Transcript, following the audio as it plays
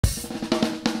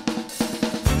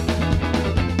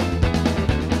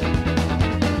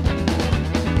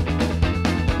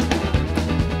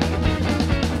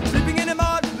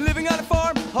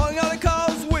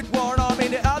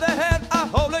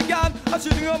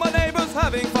watching all my neighbors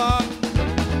having fun.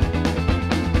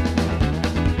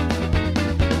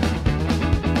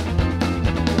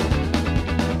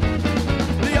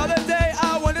 The other day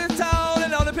I went to town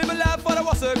and all the people laughed, thought I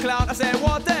was a clown. I said,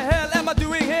 what the hell am I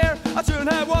doing here? I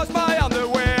shouldn't have washed my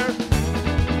underwear.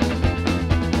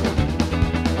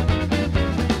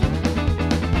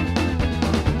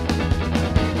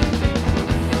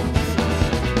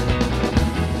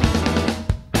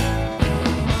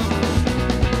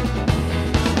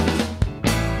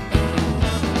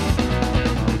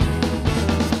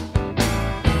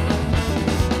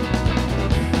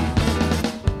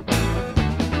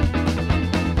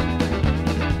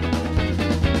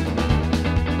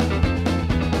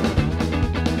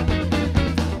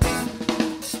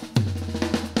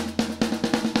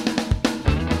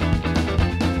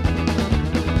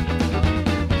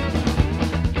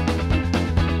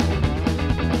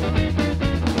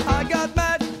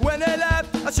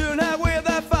 I shouldn't have wear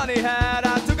that funny hat.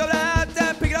 I took off the hat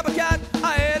and picked up a cat.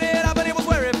 I ate it up and it was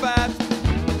very fat.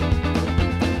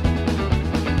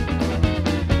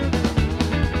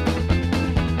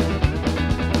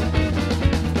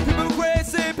 People were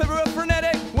crazy, people were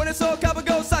frenetic when they saw a couple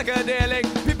go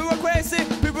psychedelic. People were crazy,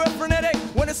 people were frenetic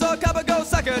when they saw a couple go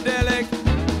psychedelic.